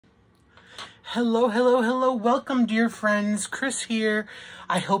Hello, hello, hello. Welcome, dear friends. Chris here.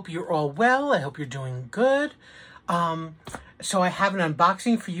 I hope you're all well. I hope you're doing good. So I have an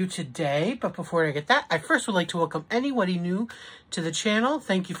unboxing for you today, but before I get that, I first would like to welcome anybody new to the channel.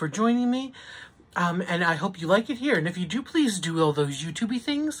 Thank you for joining me. And I hope you like it here. And if you do, please do all those YouTubey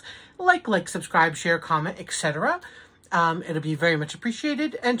things, like, subscribe, share, comment, etc. It'll be very much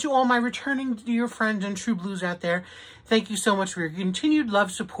appreciated. And to all my returning dear friends and true blues out there, thank you so much for your continued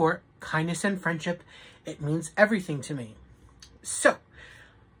love, support, kindness, and friendship. It means everything to me. So,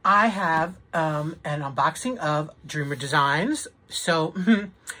 I have an unboxing of Dreamer Designs. So,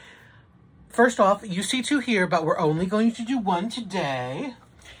 first off, you see two here, but we're only going to do one today.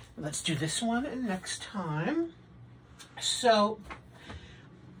 Let's do this one next time. So,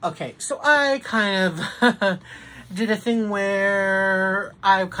 okay, so I kind of did a thing where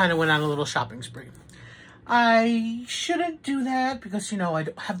I kind of went on a little shopping spree. I shouldn't do that because, you know, I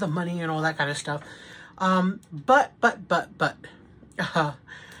don't have the money and all that kind of stuff. But, by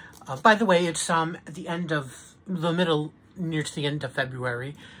the way, it's at the end of the middle, near to the end of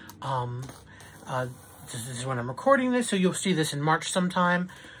February. This is when I'm recording this, so you'll see this in March sometime.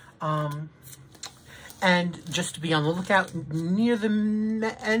 And just to be on the lookout, near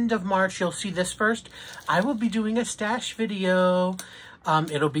the end of March, you'll see this first. I will be doing a stash video.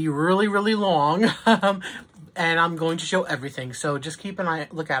 It'll be really, really long, and I'm going to show everything. So just keep an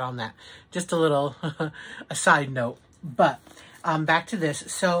lookout on that. Just a little a side note. But back to this.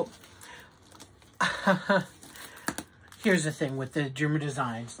 So here's the thing with the Dreamer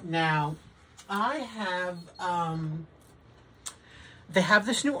Designs. Now, I have they have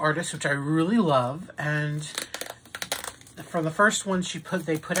this new artist, which I really love, and from the first one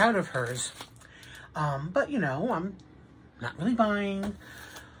they put out of hers. But you know, I'm not really buying.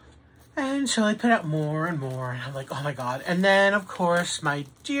 And so I put out more and more, and I'm like, oh my God. And then, of course, my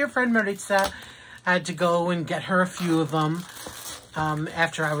dear friend Miranda had to go and get her a few of them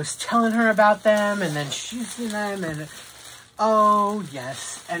after I was telling her about them, and then she's seen them, and oh,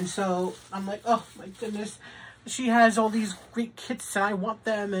 yes. And so I'm like, oh my goodness, she has all these great kits, and I want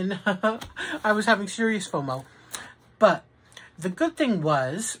them, and I was having serious FOMO. But the good thing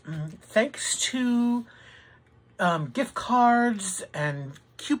was, thanks to gift cards and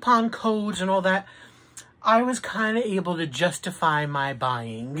coupon codes and all that, I was kind of able to justify my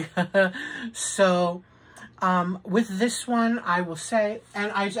buying. So, with this one, I will say,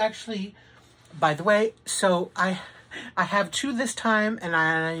 and I actually, by the way, so I have two this time, and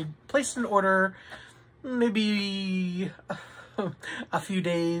I placed an order maybe a few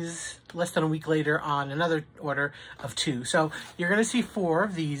days, less than a week later, on another order of two. So you're going to see 4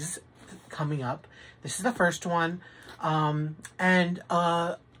 of these coming up. This is the first one.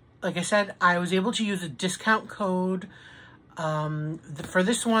 Like I said, I was able to use a discount code. For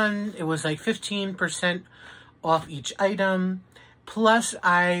this one, it was like 15% off each item. Plus,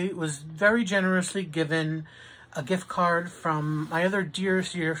 I was very generously given a gift card from my other dear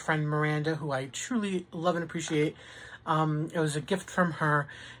friend Miranda, who I truly love and appreciate. It was a gift from her,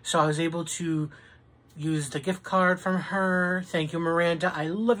 so I was able to use the gift card from her. Thank you, Miranda. I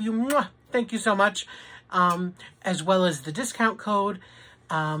love you. Mwah! Thank you so much. As well as the discount code.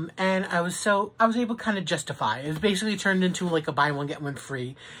 And I was able to kind of justify. It was basically turned into like a buy one, get one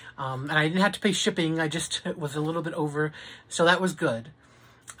free. And I didn't have to pay shipping. It was a little bit over. So that was good.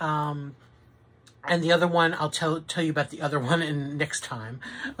 And the other one, I'll tell you about the other one in next time.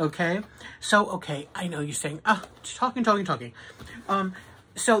 Okay? So, okay, I know you're saying, talking.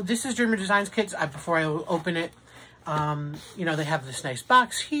 So this is Dreamer Designs Kits. Before I open it, you know, they have this nice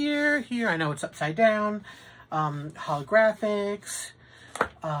box here. I know it's upside down. Holographics.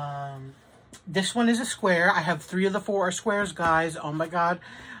 This one is a square. I have 3 of the 4 are squares, guys. Oh my God.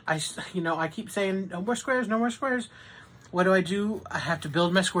 I keep saying, no more squares, no more squares. What do? I have to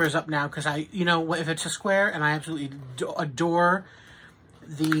build my squares up now because you know, if it's a square and I absolutely adore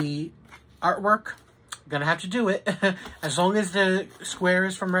the artwork, I'm going to have to do it. As long as the square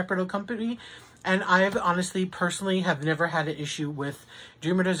is from reputable company. And I've honestly, personally, have never had an issue with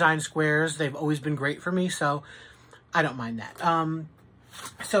Dreamer Design squares. They've always been great for me, so I don't mind that.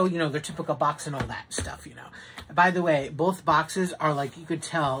 So, you know, their typical box and all that stuff, you know. By the way, both boxes are like, you could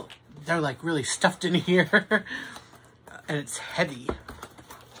tell, they're like really stuffed in here. And it's heavy.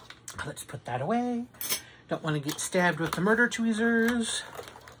 Let's put that away. Don't want to get stabbed with the murder tweezers.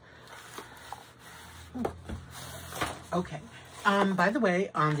 Okay. By the way,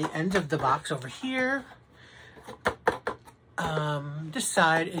 on the end of the box over here, this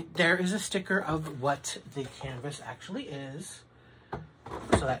side, there is a sticker of what the canvas actually is.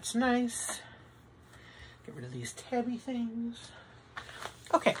 So that's nice. Get rid of these tabby things.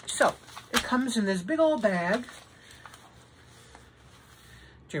 Okay, so it comes in this big old bag.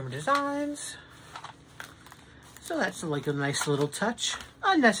 German Designs. So that's like a nice little touch.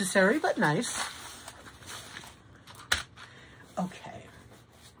 Unnecessary, but nice. Okay.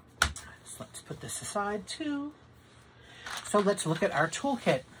 So let's put this aside too. So let's look at our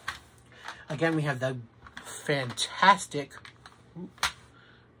toolkit. Again, we have the fantastic,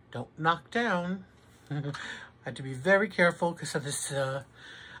 don't knock down. I have to be very careful because of this,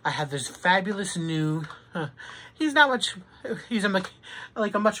 I have this fabulous new, he's not much, he's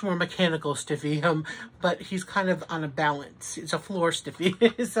like a much more mechanical stiffy, but he's kind of on a balance. It's a floor stiffy,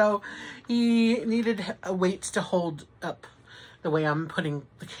 so he needed weights to hold up the way I'm putting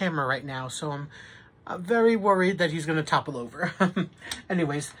the camera right now, so I'm very worried that he's going to topple over.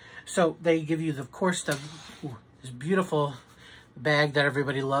 Anyways, so they give you, of course, this beautiful bag that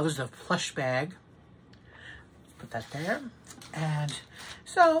everybody loves, the plush bag. Put that there. And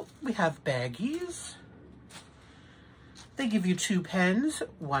so we have baggies. They give you 2 pens,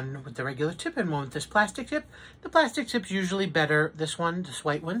 one with the regular tip and one with this plastic tip. The plastic tip's usually better, this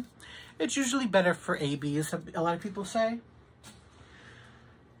white one. It's usually better for ABs, a lot of people say.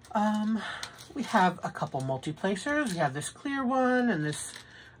 We have a couple multi-placers. We have this clear one and this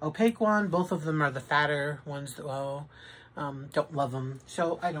opaque one. Both of them are the fatter ones that, don't love them,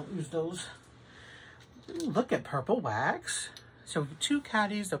 so I don't use those. Look at purple wax. So 2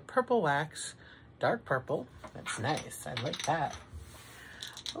 caddies of purple wax, dark purple. That's nice. I like that.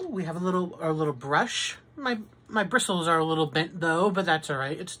 Oh, we have our little brush. My bristles are a little bent though, but that's all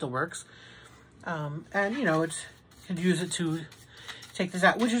right. It still works. And you know, you can use it to take this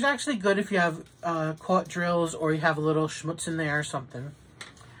out, which is actually good if you have caught drills or you have a little schmutz in there or something.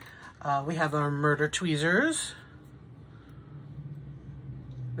 We have our murder tweezers.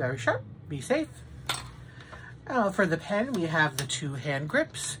 Very sharp. Be safe. For the pen, we have the 2 hand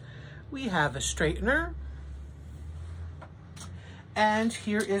grips. We have a straightener. And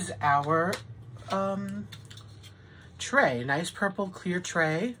here is our tray. Nice purple clear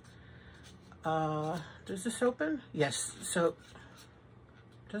tray. Does this open? Yes. So,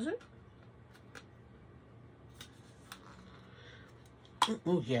 does it?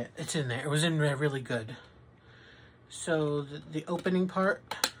 Oh, yeah, it's in there. It was in there really good. So, the opening part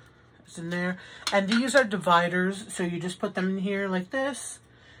is in there. And these are dividers, so you just put them in here like this,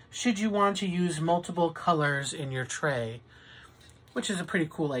 should you want to use multiple colors in your tray, which is a pretty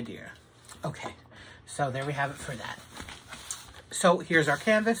cool idea. Okay, so there we have it for that. So, here's our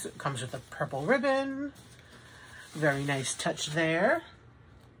canvas. It comes with a purple ribbon. Very nice touch there.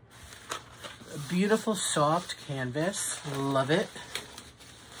 A beautiful, soft canvas. Love it.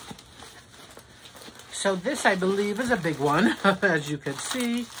 So this, I believe, is a big one, as you can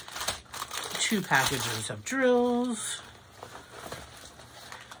see. 2 packages of drills.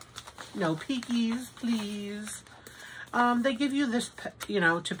 No peekies, please. They give you this, you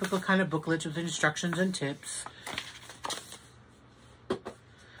know, typical kind of booklet with instructions and tips.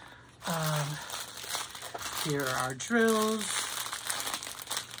 Here are our drills.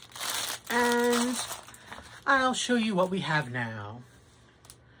 And I'll show you what we have now.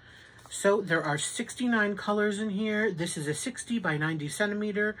 So there are 69 colors in here. This is a 60 by 90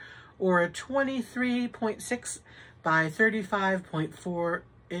 centimeter or a 23.6 by 35.4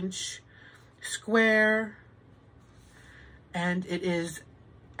 inch square. And it is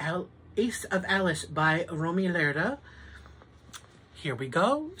Ace of Alice by Romi Lerda. Here we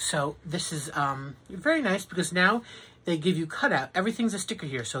go. So this is very nice because now they give you cutout. Everything's a sticker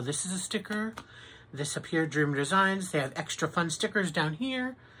here. So this is a sticker. This up here, Dream Designs. They have extra fun stickers down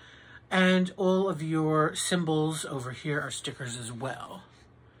here. And all of your symbols over here are stickers as well.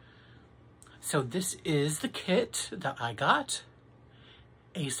 So this is the kit that I got.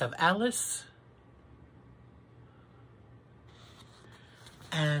 Ace of Alice.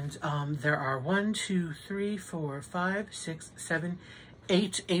 And there are 1, 2, 3, 4, 5, 6, 7,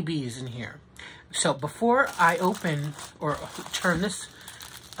 8 ABs in here. So before I open or turn this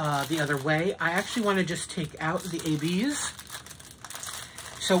the other way, I actually want to just take out the ABs.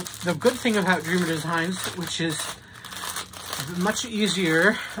 So the good thing about Dreamer Designs, which is much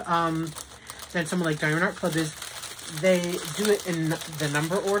easier than someone like Diamond Art Club, is they do it in the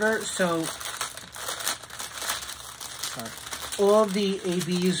number order. So all the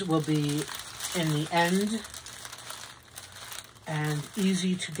ABs will be in the end and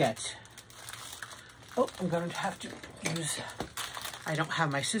easy to get. Oh, I'm going to have to use, I don't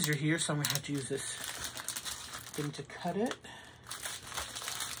have my scissor here, so I'm going to have to use this thing to cut it.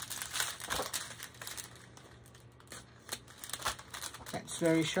 That's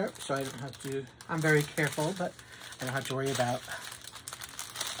very sharp, so I don't have to, I'm very careful, but I don't have to worry about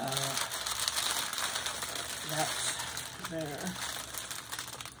There.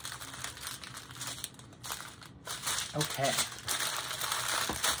 Okay.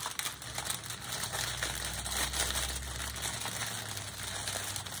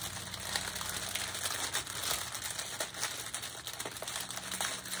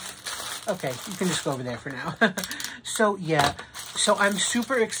 Okay, you can just go over there for now. So, yeah. So, I'm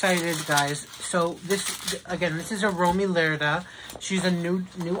super excited, guys. So, this, again, this is a Romi Lerda. She's a new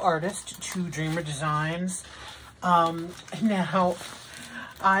artist to Dreamer Designs. Now,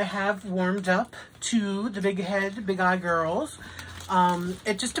 I have warmed up to the big head, big eye girls.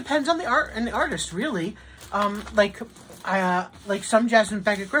 It just depends on the art and the artist, really. Like some Jasmine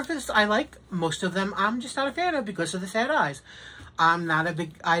Beckett Griffiths, I like. Most of them, I'm just not a fan of because of the sad eyes.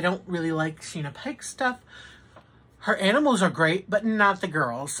 I don't really like Sheena Pike's stuff. Her animals are great, but not the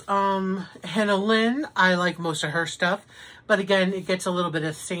girls. Hannah Lynn, I like most of her stuff. But again, it gets a little bit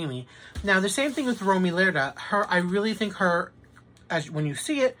of samey. Now, the same thing with Romi Lerda. I really think her, when you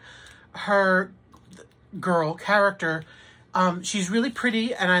see it, her girl character, she's really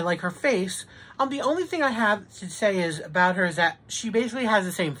pretty and I like her face. The only thing I have to say is about her is that she basically has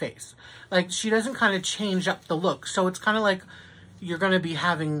the same face. Like, she doesn't kind of change up the look. So it's kind of like you're going to be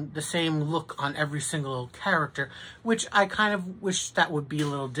having the same look on every single character, which I kind of wish that would be a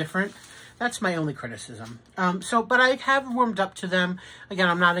little different. That's my only criticism. But I have warmed up to them. Again,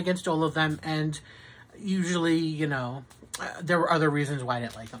 I'm not against all of them. And usually, you know, there were other reasons why I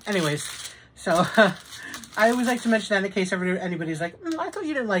didn't like them. Anyways, so I always like to mention that in case anybody's like, I thought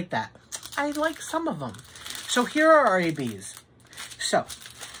you didn't like that. I like some of them. So here are our ABs. So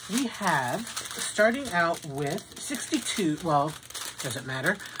we have, starting out with 62, well, doesn't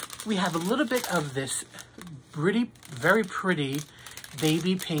matter. We have a little bit of this very pretty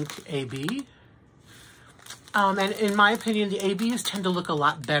baby pink AB. And in my opinion, the ABs tend to look a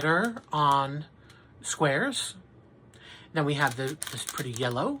lot better on squares. Then we have this pretty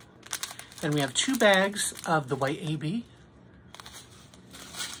yellow. Then we have 2 bags of the white AB,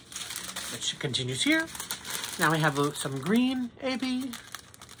 which continues here. Now we have some green AB.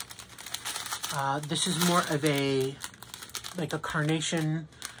 This is more of like a carnation,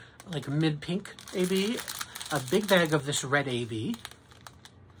 like mid-pink AB. A big bag of this red AB.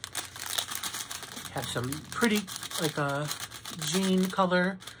 Have some pretty, like a jean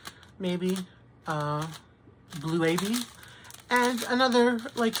color, maybe, blue AB. And another,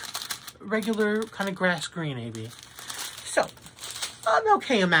 like, regular kind of grass green AB. So, an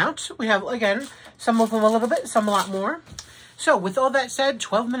okay amount. We have, again, some of them a little bit, some a lot more. So, with all that said,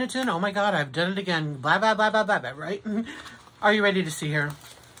 12 minutes in, oh my god, I've done it again. Blah, blah, blah, blah, blah, blah, right? Are you ready to see her?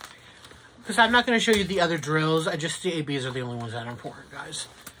 Because I'm not going to show you the other drills. The ABs are the only ones that are important, guys.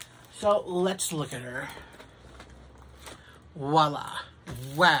 So, let's look at her. Voila.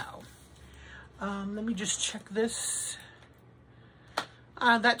 Wow. Let me just check this.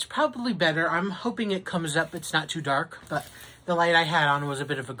 That's probably better. I'm hoping it comes up. It's not too dark, but the light I had on was a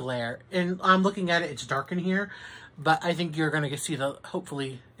bit of a glare. And I'm looking at it. It's dark in here, but I think you're going to see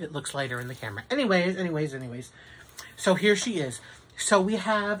hopefully it looks lighter in the camera. Anyways. So here she is. So we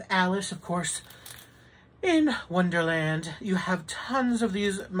have Alice, of course, in Wonderland. You have tons of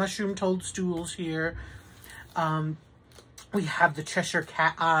these mushroom toadstools here. We have the Cheshire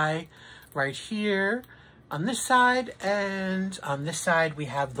Cat eye right here on this side, and on this side we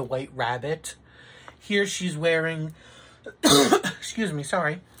have the White Rabbit. Here she's wearing, excuse me,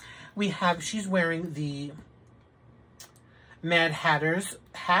 sorry. She's wearing the Mad Hatter's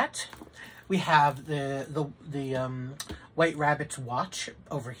hat. We have the White Rabbit's watch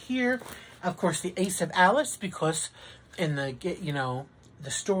over here. Of course, the Ace of Alice, because in the,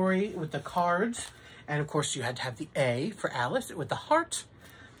 the story with the cards, and of course you had to have the A for Alice with the heart.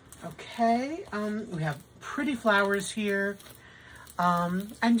 Okay, we have pretty flowers here.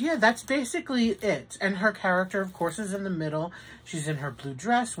 And yeah, that's basically it. And her character, of course, is in the middle. She's in her blue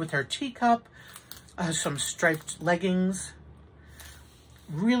dress with her teacup, some striped leggings.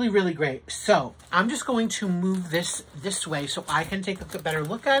 Really, really great. So I'm just going to move this way so I can take a better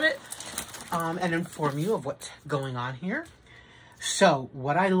look at it and inform you of what's going on here. So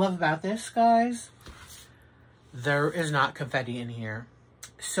what I love about this, guys, there is not confetti in here.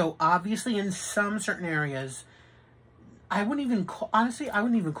 So obviously in some certain areas, I wouldn't even call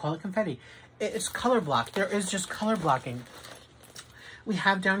it confetti. It's color block. There is just color blocking. We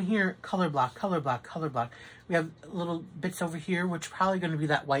have down here color block, color block, color block. We have little bits over here, which are probably going to be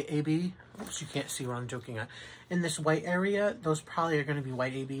that white AB. Oops, you can't see what I'm joking at. In this white area, those probably are going to be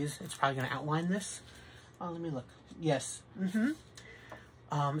white ABs. It's probably going to outline this. Oh, let me look. Yes.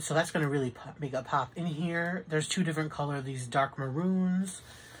 So that's going to really make a pop. In here, there's 2 different colors, these dark maroons.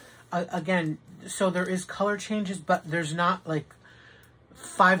 Again, so there is color changes, but there's not like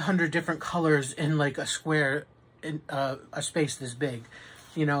 500 different colors in like a square, in a space this big.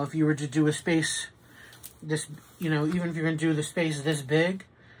 You know, if you were to do a space this, you know, even if you're going to do the space this big,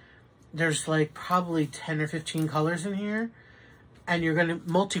 there's like probably 10 or 15 colors in here, and you're going to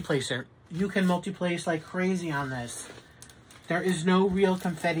multi-place it. You can multi-place like crazy on this. There is no real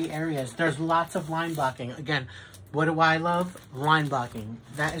confetti areas. There's lots of line blocking. Again, what do I love? Line blocking.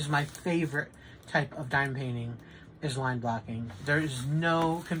 That is my favorite type of dime painting, is line blocking. There is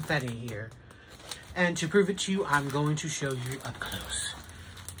no confetti here. And to prove it to you, I'm going to show you up close.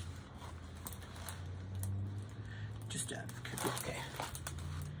 Just okay.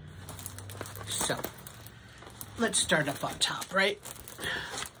 So, let's start up on top, right?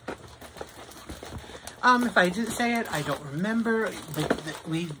 If I didn't say it, I don't remember.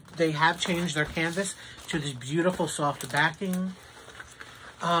 They have changed their canvas to this beautiful soft backing.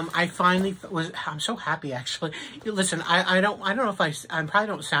 I finally I'm so happy, actually. Listen, I don't know if I probably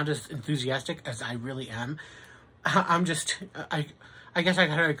don't sound as enthusiastic as I really am. I'm just, I guess I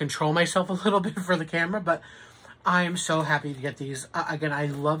gotta control myself a little bit for the camera, but I am so happy to get these. Again, I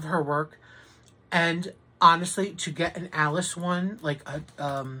love her work, and honestly, to get an Alice one, like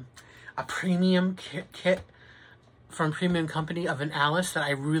a premium kit from Premium Company of an Alice that I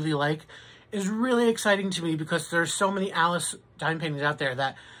really like, is really exciting to me, because there's so many Alice dime paintings out there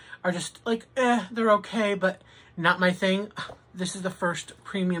that are just like, they're okay, but not my thing. This is the first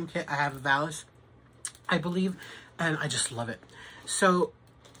premium kit I have of Alice, I believe, and I just love it. So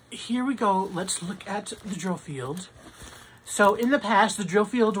here we go. Let's look at the drill field. So in the past, the drill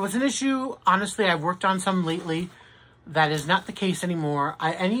field was an issue. Honestly, I've worked on some lately. That is not the case anymore.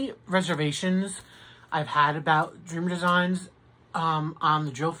 Any reservations I've had about Dreamer Designs on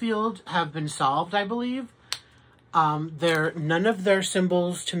the drill field have been solved, I believe. None of their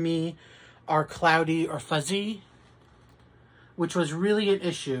symbols to me are cloudy or fuzzy, which was really an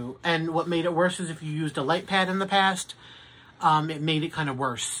issue. And what made it worse is if you used a light pad in the past, it made it kind of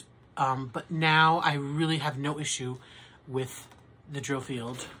worse. But now I really have no issue with the drill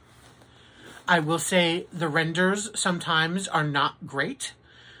field. I will say the renders sometimes are not great,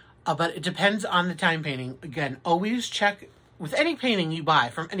 but it depends on the time painting. Again, always check with any painting you buy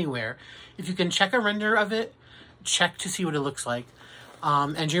from anywhere. If you can check a render of it, check to see what it looks like.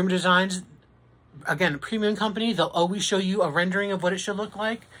 And Dreamer Designs, again, Premium Company, they'll always show you a rendering of what it should look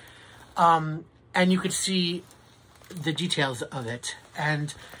like. And you could see the details of it.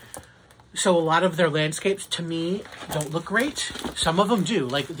 And so a lot of their landscapes, to me, don't look great. Some of them do,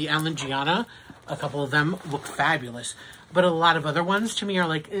 like the Alan Gianna. A couple of them look fabulous. But a lot of other ones, to me, are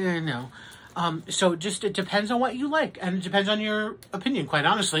like, no. So just, it depends on what you like. And it depends on your opinion, quite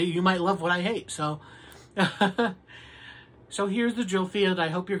honestly. You might love what I hate, so. So here's the drill field. I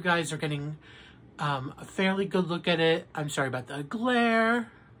hope you guys are getting a fairly good look at it. I'm sorry about the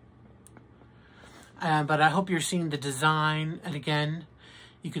glare. But I hope you're seeing the design. And again,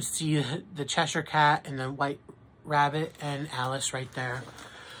 you can see the Cheshire Cat and the White Rabbit and Alice right there.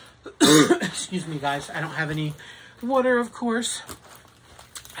 Excuse me, guys. I don't have any water, of course.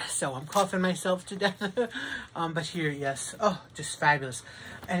 So I'm coughing myself to death. But here, yes. Oh, just fabulous.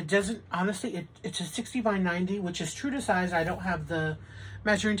 And it doesn't, honestly, it's a 60 by 90, which is true to size. I don't have the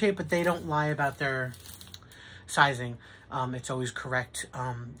measuring tape, but they don't lie about their sizing. It's always correct.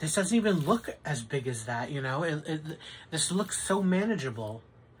 This doesn't even look as big as that, you know. This looks so manageable.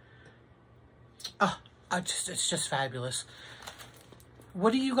 Oh, it's just fabulous.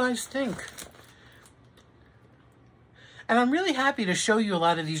 What do you guys think? And I'm really happy to show you a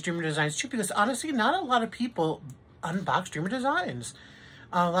lot of these Dreamer Designs too, because honestly, not a lot of people unbox Dreamer Designs.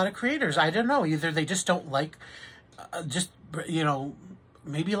 A lot of creators, I don't know, either they just don't like, you know,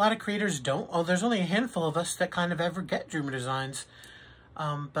 maybe a lot of creators don't. Oh, there's only a handful of us that kind of ever get Dreamer Designs.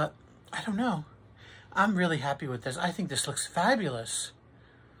 But I don't know. I'm really happy with this. I think this looks fabulous.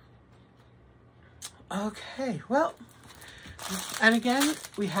 Okay, well, and again,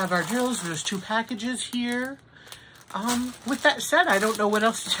 we have our drills. There's 2 packages here. With that said, I don't know what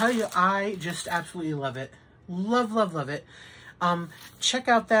else to tell you. I just absolutely love it. Love, love, love it. Check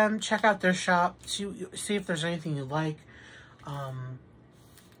out them. Check out their shop. See if there's anything you like.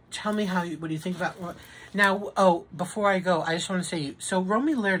 Tell me what do you think about what. Now, oh, before I go, I just want to say, so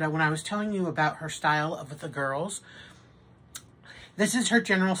Romi Lerda, when I was telling you about her style with the girls, this is her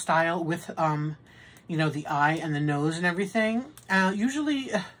general style with, you know, the eye and the nose and everything. Usually,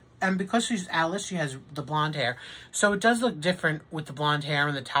 and because she's Alice, she has the blonde hair. So it does look different with the blonde hair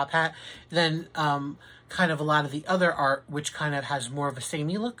and the top hat than kind of a lot of the other art, which kind of has more of a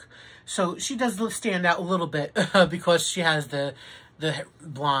samey look. So she does stand out a little bit because she has the the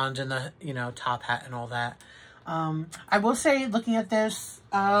blonde and the, you know, top hat and all that. I will say, looking at this,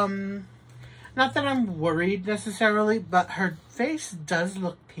 not that I'm worried necessarily, but her face does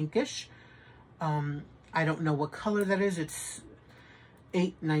look pinkish. I don't know what color that is. It's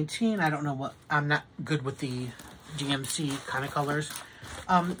 819. I don't know what, I'm not good with the DMC kind of colors.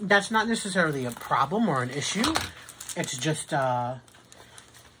 That's not necessarily a problem or an issue. It's just,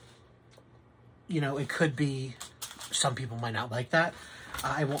 you know, it could be, some people might not like that.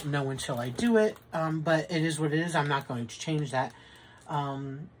 I won't know until I do it, but it is what it is. I'm not going to change that.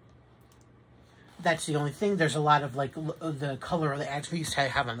 That's the only thing. There's a lot of, like, the color of the attributes I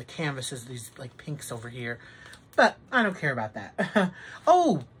have on the canvas is these, like, pinks over here. But I don't care about that.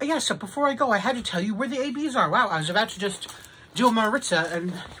 Oh, yeah, so before I go, I had to tell you where the ABs are. Wow, I was about to just do a Maritza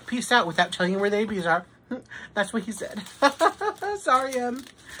and peace out without telling you where the ABs are. That's what he said. Sorry,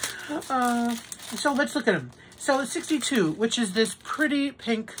 so let's look at them. So 62, which is this pretty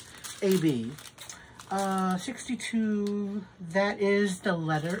pink AB. 62, that is the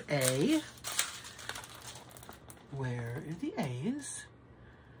letter A. Where are the A's?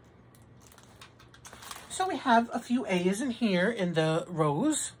 So we have a few A's in here in the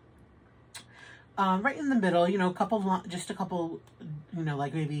rows. Right in the middle, you know, just a couple, you know,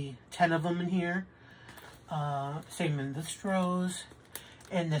 like maybe 10 of them in here. Same in this rows.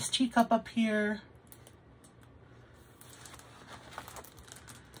 And this teacup up here.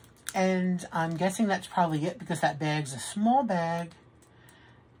 And I'm guessing that's probably it because that bag's a small bag.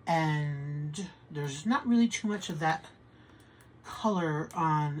 And there's not really too much of that color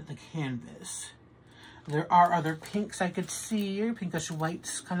on the canvas. There are other pinks I could see, or pinkish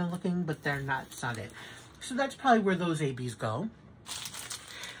whites kind of looking, but they're not, it's not it. So that's probably where those ABs go.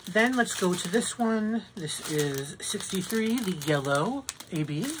 Then let's go to this one. This is 63, the yellow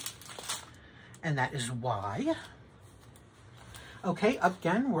AB. And that is Y. Okay,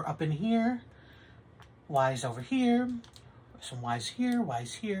 again, we're up in here. Y's over here. Some Y's here,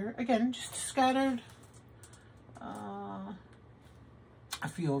 Y's here. Again, just scattered. A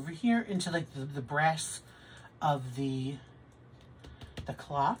few over here into like the brass of the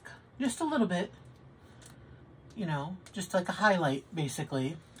clock. Just a little bit. You know, just like a highlight,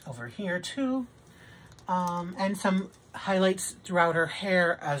 basically. Over here, too. And some highlights throughout her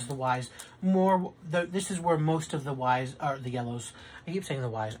hair as the Y's. This is where most of the Y's are, the yellows. I keep saying the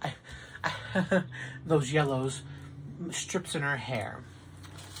Y's. Those yellows. Strips in her hair.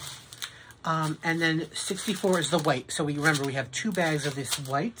 And then 64 is the white. So remember, we have two bags of this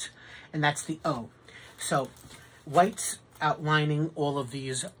white, and that's the O. So white's outlining all of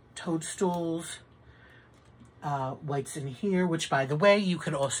these toadstools. White's in here, which, by the way, you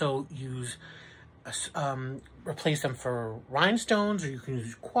could also use, replace them for rhinestones, or you can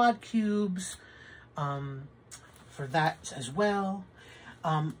use quad cubes for that as well.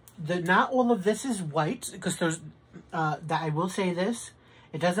 Not all of this is white, because there's, that I will say this,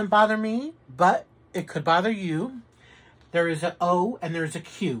 it doesn't bother me, but it could bother you. There is an O and there's a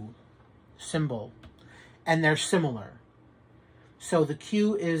Q symbol, and they're similar. So the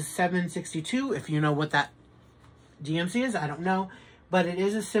Q is 762, if you know what that DMC is, I don't know, but it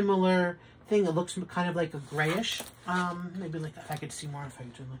is a similar thing. It looks kind of like a grayish, maybe like, if I could see more, if I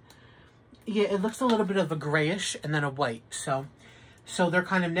could do that. Yeah, it looks a little bit of a grayish and then a white. So they're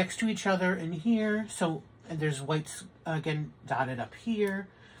kind of next to each other in here. So, and there's whites, again, dotted up here.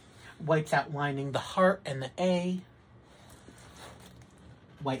 Whites outlining the heart and the A.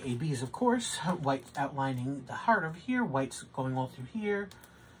 White ABs, of course. White outlining the heart over here. Whites going all through here.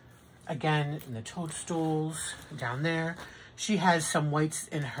 Again, in the toadstools down there. She has some whites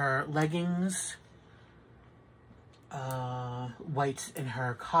in her leggings. Whites in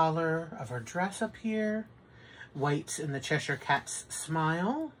her collar of her dress up here. Whites in the Cheshire Cat's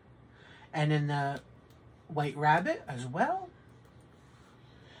smile. And in the White Rabbit as well.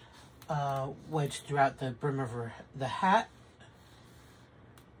 Whites throughout the brim of the hat.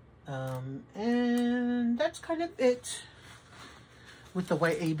 And that's kind of it with the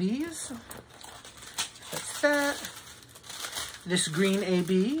white ABs. That's that. This green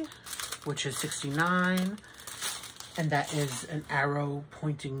AB, which is 69, and that is an arrow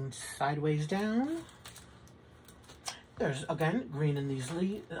pointing sideways down. There's, again, green in these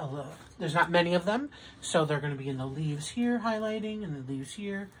leaves. There's not many of them, so they're going to be in the leaves here, highlighting, and the leaves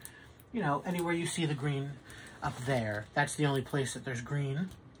here. You know, anywhere you see the green up there. That's the only place that there's green,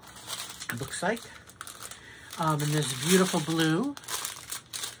 it looks like. And this beautiful blue,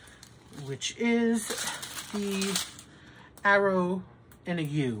 which is the arrow in a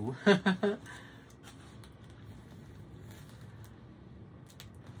U.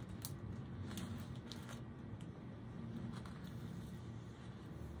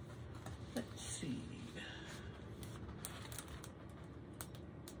 see.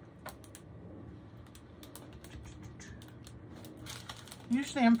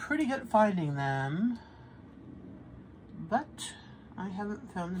 Usually I'm pretty good at finding them, but I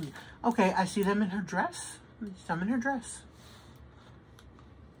haven't found them. Okay, I see them in her dress. Some in her dress.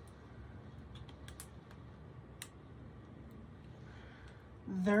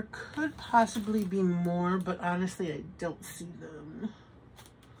 There could possibly be more, but honestly, I don't see them.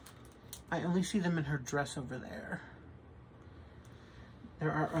 I only see them in her dress over there.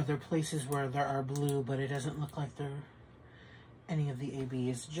 There are other places where there are blue, but it doesn't look like they're any of the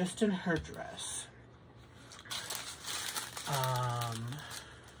ABs, just in her dress.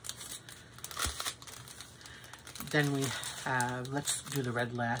 Then we have, let's do the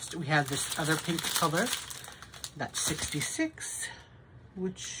red last. We have this other pink color, that's 66,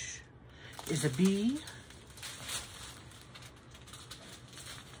 which is a B.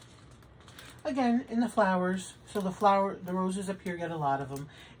 Again, in the flowers. So the roses up here get a lot of them.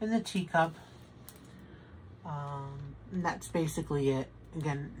 In the teacup. And that's basically it.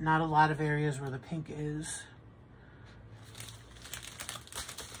 Again, not a lot of areas where the pink is.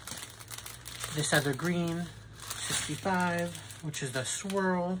 This other green, 65, which is the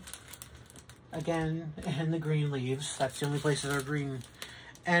swirl. Again, and the green leaves. That's the only places that are green.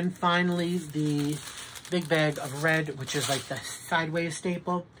 And finally, the big bag of red, which is like the sideways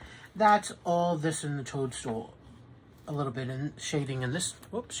staple. That's all this in the toadstool. A little bit in shading in this.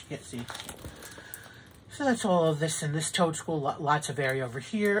 Whoops, you can't see. So that's all of this in this toadstool. Lots of area over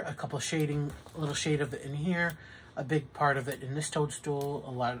here. A couple shading, a little shade of it in here. A big part of it in this toadstool.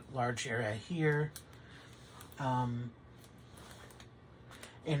 A large area here.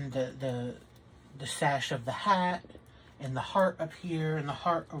 In the sash of the hat. And the heart up here. And the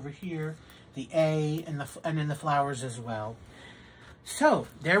heart over here. The A and in the flowers as well. So,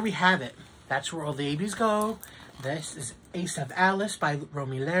 there we have it. That's where all the ABs go. This is Ace of Alice by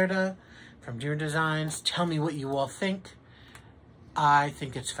Romi Lerda from Deer Designs. Tell me what you all think. I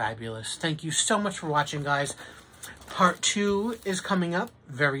think it's fabulous. Thank you so much for watching, guys. Part 2 is coming up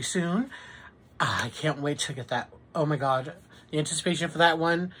very soon. I can't wait to get that. Oh my god. The anticipation for that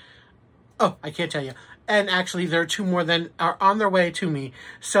one. Oh, I can't tell you. And actually, there are 2 more that are on their way to me.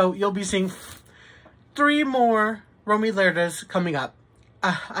 So, you'll be seeing 3 more Romi Lerdas coming up.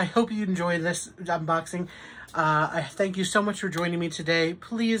 I hope you enjoy this unboxing. I thank you so much for joining me today.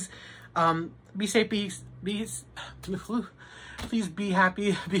 Please be safe, please be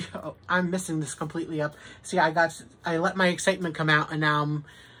happy. I'm missing this completely up. See, I let my excitement come out and now I'm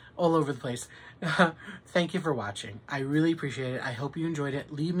all over the place. Thank you for watching. I really appreciate it. I hope you enjoyed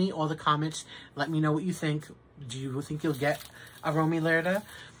it. Leave me all the comments. Let me know what you think. Do you think you'll get a Romi Lerda?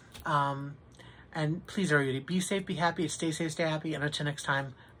 And please, everybody, be safe, be happy, stay safe, stay happy, and until next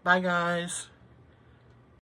time, bye, guys.